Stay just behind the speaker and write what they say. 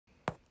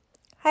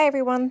Hi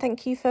everyone,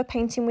 thank you for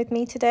painting with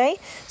me today.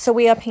 So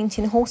we are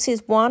painting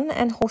horses 1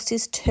 and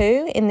horses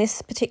 2. In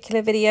this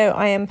particular video,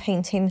 I am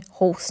painting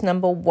horse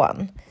number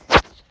 1.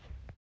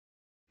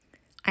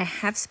 I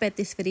have sped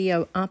this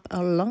video up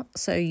a lot,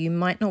 so you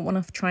might not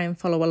want to try and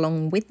follow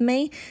along with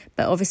me,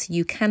 but obviously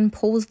you can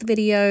pause the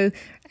video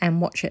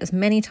and watch it as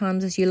many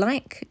times as you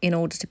like in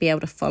order to be able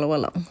to follow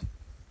along.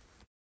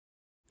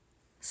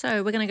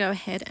 So we're going to go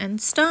ahead and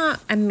start.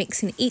 I'm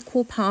mixing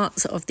equal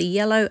parts of the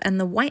yellow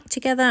and the white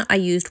together. I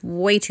used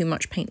way too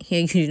much paint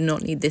here. You do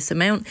not need this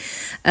amount.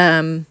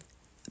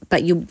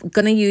 But you're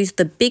going to use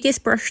the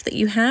biggest brush that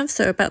you have,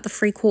 so about the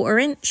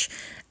 3/4 inch,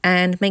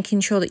 and making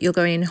sure that you're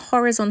going in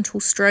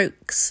horizontal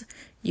strokes.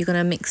 You're going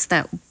to mix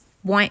that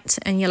white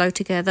and yellow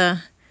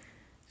together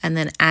and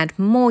then add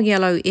more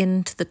yellow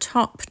into the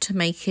top to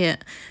make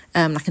it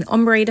like an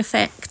ombre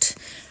effect.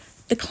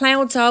 The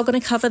clouds are going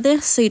to cover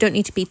this, so you don't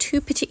need to be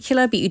too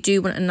particular, but you do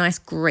want a nice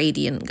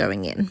gradient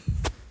going in.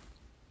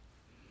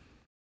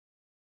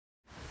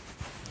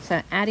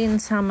 So add in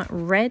some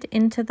red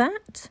into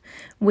that.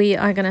 We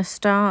are going to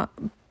start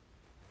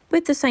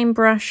with the same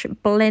brush,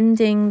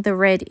 blending the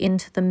red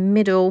into the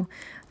middle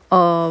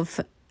of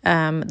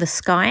the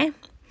sky.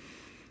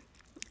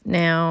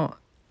 Now,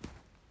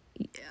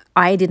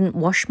 I didn't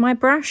wash my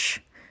brush.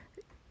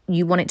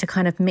 You want it to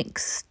kind of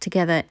mix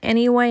together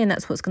anyway, and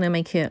that's what's going to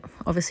make it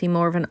obviously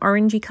more of an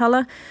orangey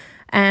colour.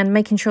 And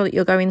making sure that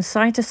you're going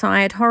side to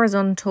side,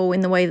 horizontal,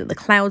 in the way that the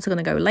clouds are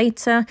going to go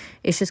later.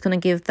 It's just going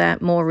to give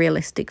that more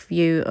realistic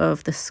view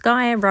of the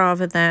sky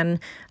rather than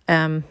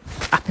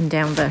up and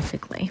down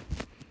vertically.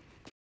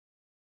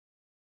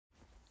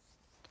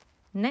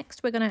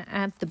 Next, we're going to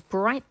add the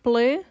bright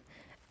blue,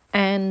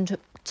 and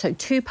so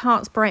 2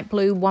 parts bright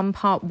blue, 1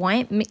 part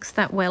white. Mix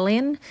that well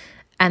in.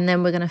 And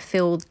then we're going to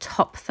fill the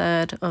top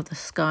third of the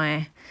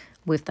sky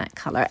with that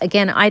colour.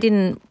 Again, I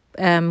didn't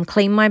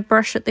clean my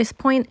brush at this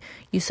point.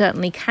 You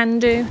certainly can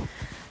do.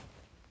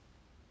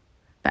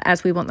 But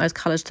as we want those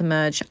colours to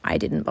merge, I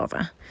didn't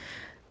bother.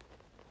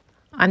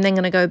 I'm then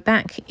going to go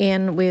back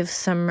in with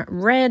some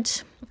red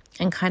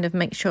and kind of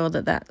make sure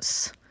that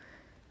that's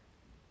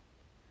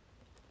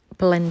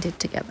blended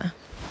together.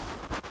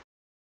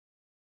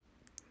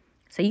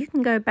 So you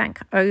can go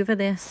back over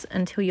this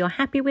until you're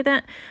happy with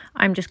it.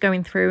 I'm just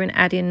going through and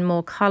adding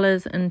more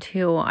colours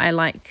until I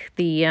like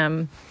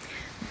the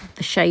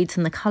shades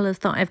and the colours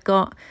that I've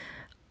got.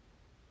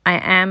 I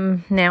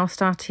am now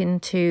starting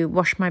to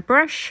wash my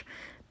brush,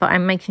 but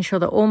I'm making sure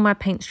that all my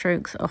paint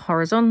strokes are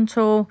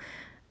horizontal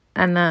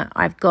and that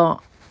I've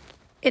got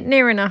it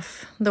near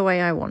enough the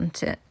way I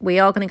want it. We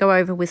are going to go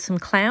over with some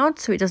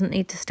clouds, so it doesn't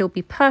need to still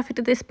be perfect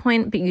at this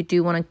point, but you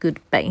do want a good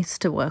base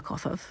to work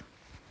off of.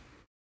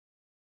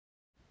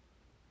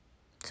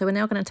 So we're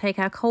now going to take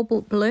our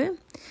cobalt blue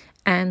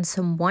and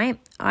some white.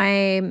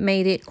 I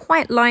made it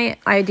quite light.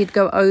 I did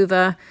go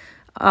over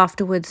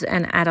afterwards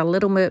and add a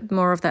little bit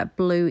more of that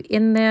blue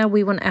in there.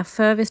 We want our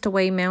furthest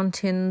away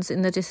mountains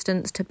in the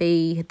distance to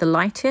be the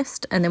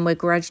lightest, and then we're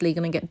gradually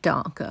going to get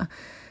darker.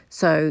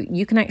 So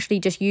you can actually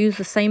just use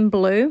the same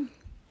blue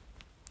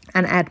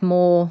and add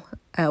more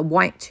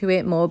white to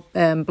it, more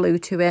blue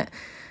to it,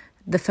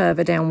 the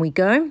further down we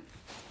go.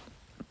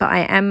 But I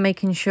am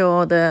making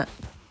sure that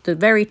the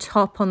very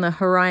top on the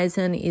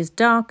horizon is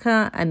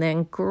darker, and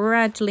then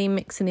gradually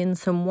mixing in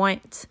some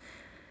white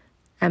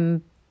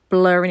and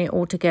blurring it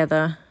all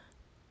together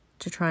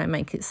to try and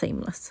make it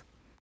seamless.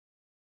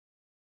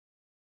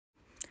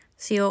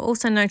 So you'll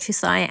also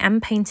notice that I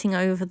am painting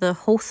over the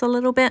horse a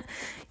little bit.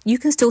 You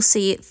can still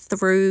see it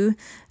through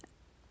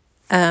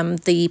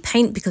the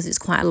paint because it's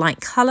quite a light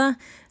colour,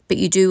 but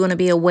you do want to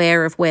be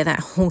aware of where that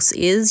horse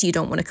is. You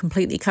don't want to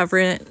completely cover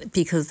it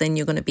because then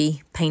you're going to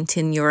be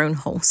painting your own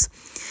horse.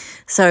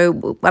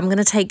 So I'm going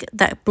to take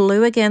that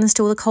blue again,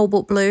 still the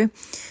cobalt blue,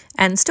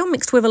 and still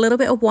mixed with a little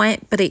bit of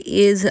white, but it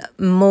is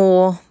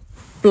more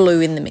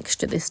blue in the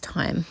mixture this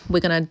time.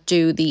 We're going to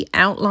do the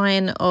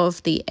outline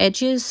of the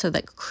edges, so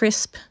that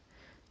crisp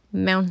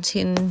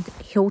mountain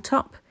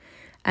hilltop,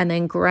 and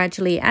then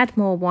gradually add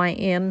more white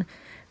in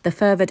the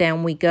further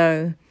down we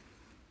go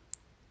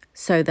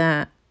so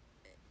that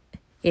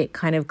it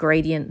kind of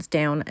gradients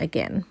down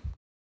again.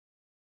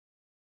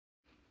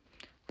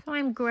 So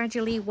I'm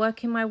gradually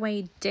working my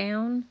way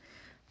down,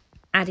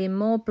 adding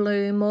more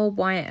blue, more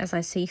white as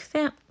I see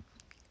fit.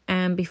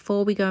 And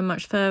before we go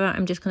much further,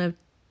 I'm just going to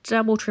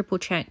double, triple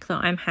check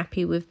that I'm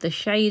happy with the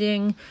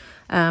shading,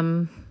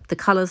 the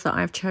colours that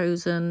I've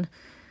chosen,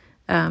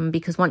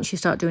 because once you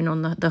start doing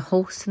on the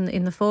horse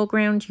in the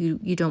foreground,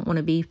 you don't want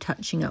to be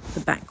touching up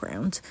the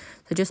background.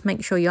 So just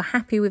make sure you're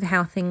happy with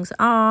how things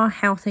are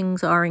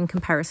in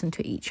comparison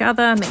to each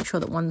other. Make sure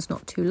that one's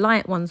not too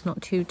light, one's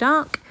not too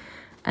dark.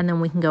 And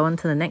then we can go on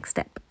to the next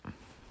step.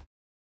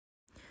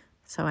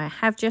 So I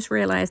have just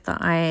realised that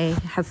I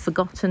have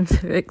forgotten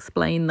to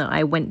explain that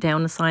I went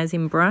down a size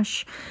in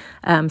brush.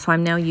 So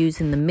I'm now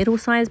using the middle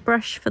size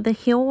brush for the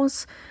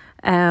hills,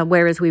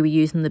 whereas we were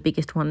using the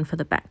biggest one for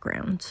the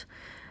background.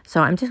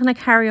 So I'm just going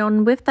to carry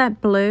on with that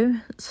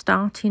blue,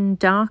 starting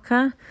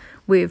darker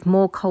with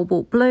more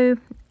cobalt blue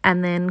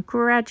and then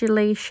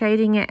gradually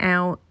shading it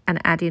out and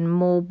adding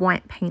more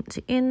white paint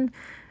in.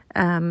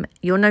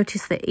 You'll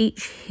notice that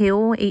each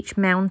hill, each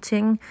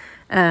mounting,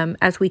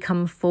 as we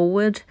come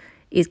forward,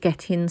 is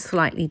getting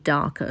slightly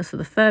darker. So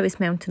the furthest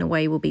mountain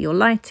away will be your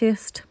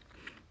lightest.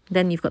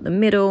 Then you've got the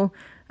middle.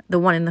 The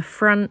one in the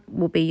front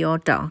will be your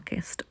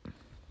darkest.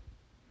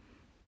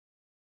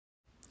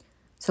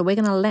 So we're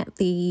going to let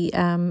the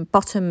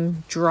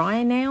bottom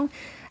dry now,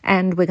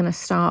 and we're going to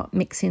start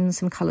mixing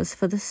some colours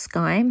for the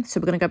sky. So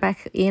we're going to go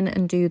back in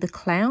and do the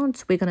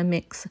clouds. We're going to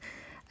mix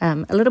a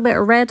little bit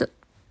of red,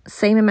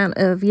 same amount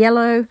of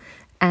yellow,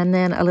 and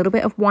then a little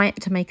bit of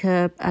white to make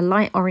a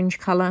light orange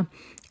colour.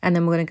 And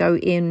then we're going to go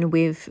in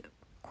with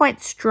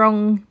quite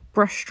strong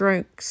brush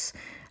strokes.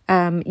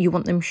 You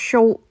want them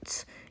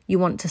short. You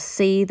want to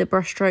see the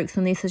brush strokes,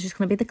 and this is just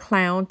going to be the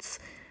clouds.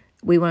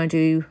 We want to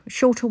do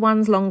shorter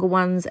ones, longer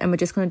ones, and we're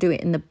just going to do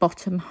it in the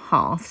bottom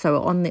half,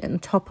 so on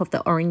top of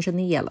the orange and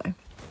the yellow.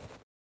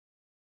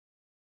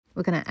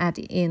 We're going to add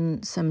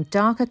in some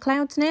darker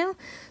clouds now.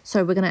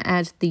 So we're going to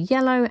add the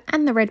yellow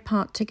and the red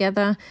part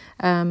together,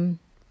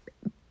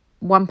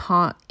 one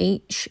part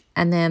each,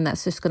 and then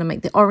that's just going to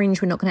make the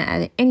orange. We're not going to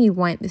add any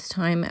white this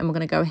time, and we're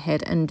going to go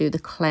ahead and do the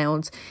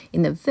clouds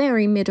in the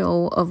very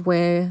middle of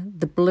where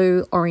the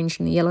blue, orange,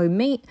 and the yellow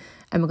meet,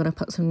 and we're going to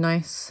put some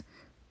nice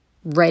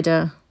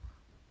redder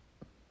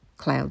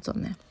clouds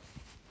on there.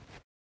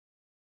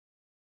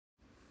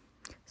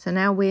 So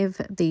now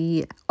with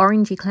the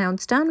orangey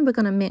clouds done, we're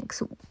going to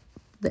mix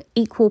the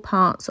equal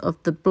parts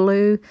of the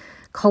blue,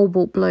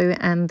 cobalt blue,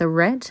 and the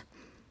red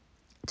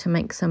to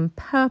make some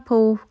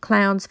purple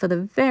clouds for the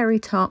very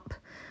top,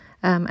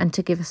 and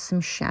to give us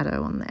some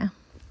shadow on there.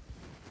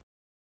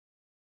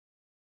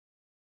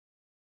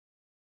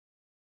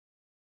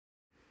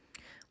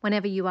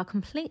 Whenever you are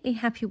completely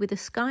happy with the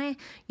sky,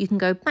 you can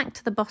go back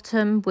to the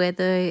bottom where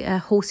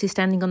the horse is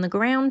standing on the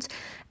ground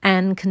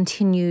and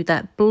continue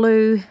that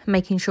blue,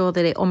 making sure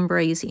that it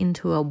ombres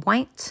into a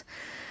white.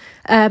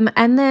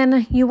 And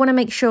then you want to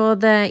make sure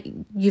that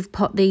you've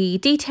put the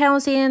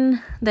details in,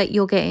 that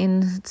you're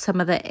getting some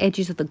of the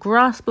edges of the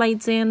grass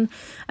blades in.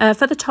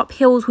 For the top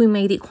hills, we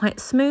made it quite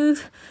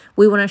smooth.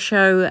 We want to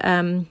show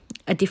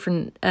a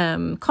different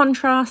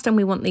contrast, and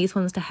we want these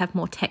ones to have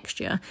more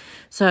texture.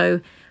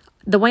 So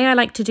the way I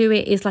like to do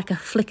it is like a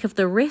flick of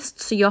the wrist.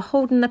 So you're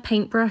holding the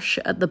paintbrush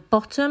at the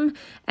bottom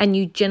and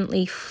you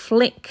gently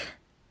flick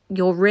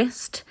your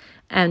wrist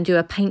and do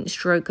a paint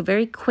stroke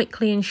very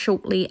quickly and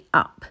shortly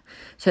up.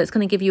 So it's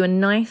going to give you a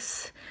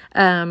nice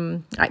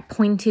like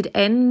pointed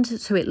end,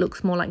 so it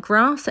looks more like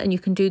grass, and you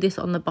can do this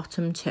on the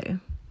bottom too.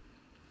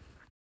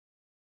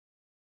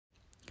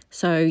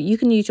 So you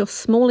can use your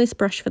smallest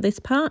brush for this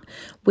part.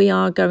 We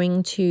are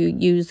going to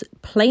use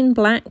plain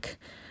black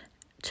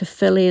to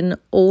fill in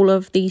all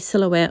of the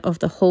silhouette of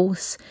the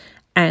horse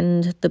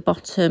and the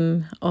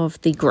bottom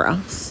of the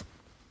grass.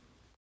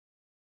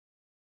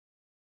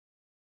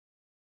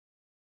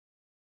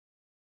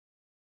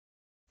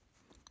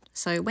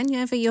 So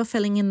whenever you're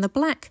filling in the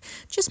black,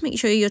 just make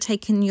sure you're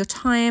taking your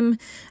time.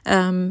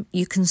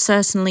 You can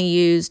certainly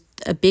use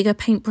a bigger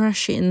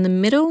paintbrush in the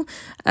middle,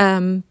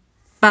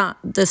 but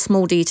the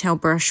small detail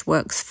brush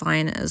works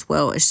fine as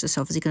well. It's just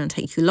obviously going to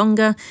take you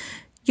longer.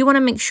 You want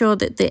to make sure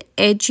that the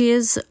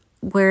edges,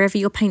 wherever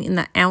you're painting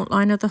the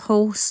outline of the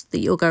horse, that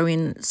you're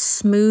going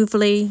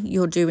smoothly.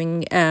 You're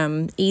doing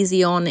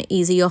easy on,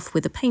 easy off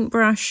with a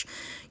paintbrush.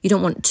 You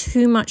don't want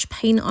too much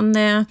paint on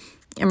there.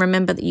 And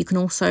remember that you can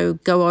also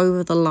go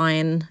over the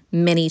line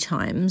many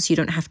times. You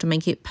don't have to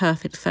make it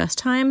perfect first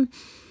time.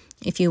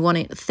 If you want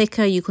it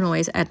thicker, you can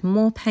always add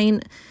more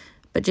paint,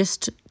 but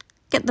just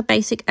get the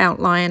basic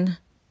outline.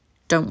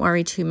 Don't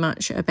worry too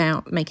much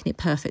about making it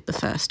perfect the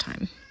first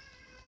time.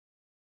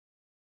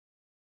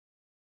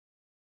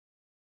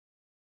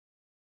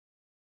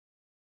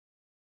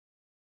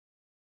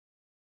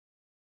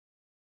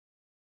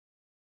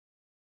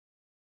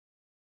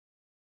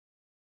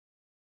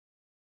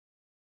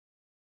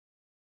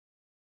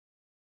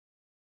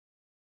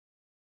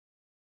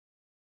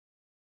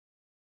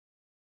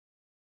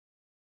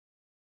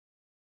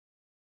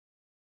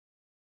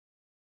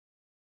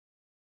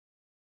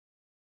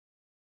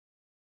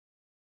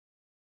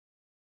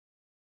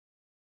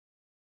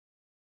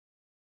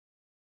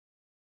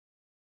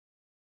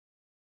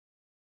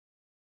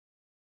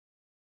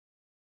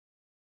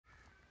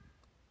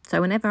 So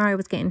whenever I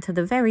was getting to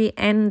the very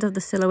end of the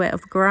silhouette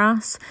of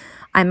grass,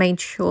 I made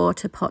sure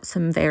to put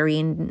some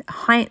varying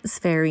heights,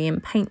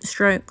 varying paint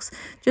strokes,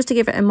 just to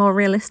give it a more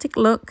realistic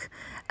look.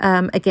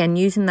 Again,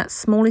 using that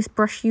smallest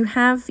brush you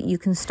have, you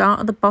can start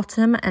at the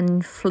bottom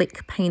and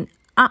flick paint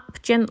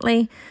up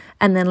gently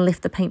and then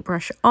lift the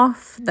paintbrush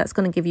off. That's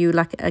going to give you,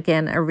 like,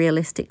 again, a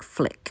realistic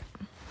flick.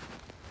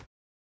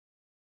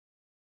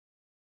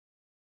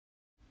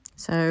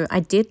 So I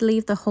did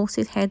leave the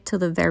horse's head to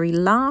the very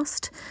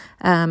last.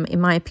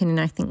 In my opinion,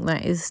 I think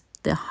that is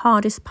the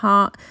hardest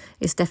part.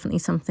 It's definitely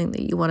something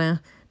that you want to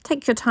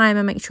take your time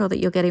and make sure that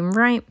you're getting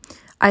right.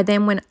 I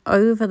then went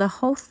over the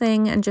whole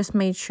thing and just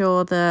made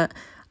sure that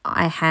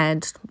I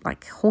had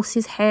like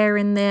horse's hair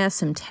in there,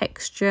 some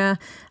texture,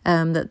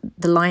 that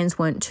the lines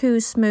weren't too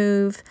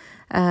smooth,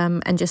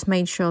 and just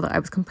made sure that I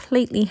was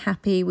completely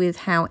happy with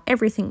how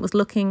everything was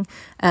looking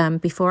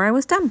before I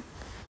was done.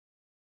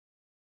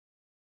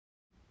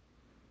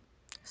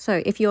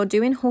 So if you're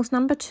doing horse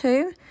number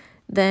 2,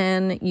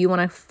 then you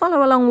want to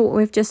follow along what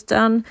we've just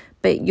done,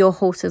 but your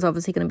horse is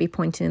obviously going to be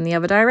pointing in the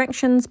other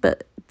directions,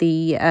 but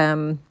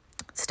the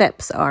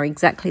steps are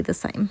exactly the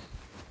same.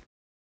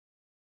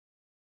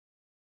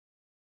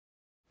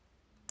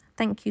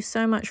 Thank you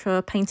so much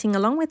for painting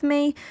along with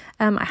me.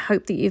 I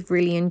hope that you've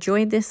really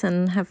enjoyed this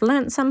and have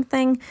learnt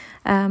something.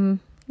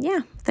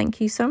 Yeah,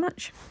 thank you so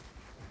much.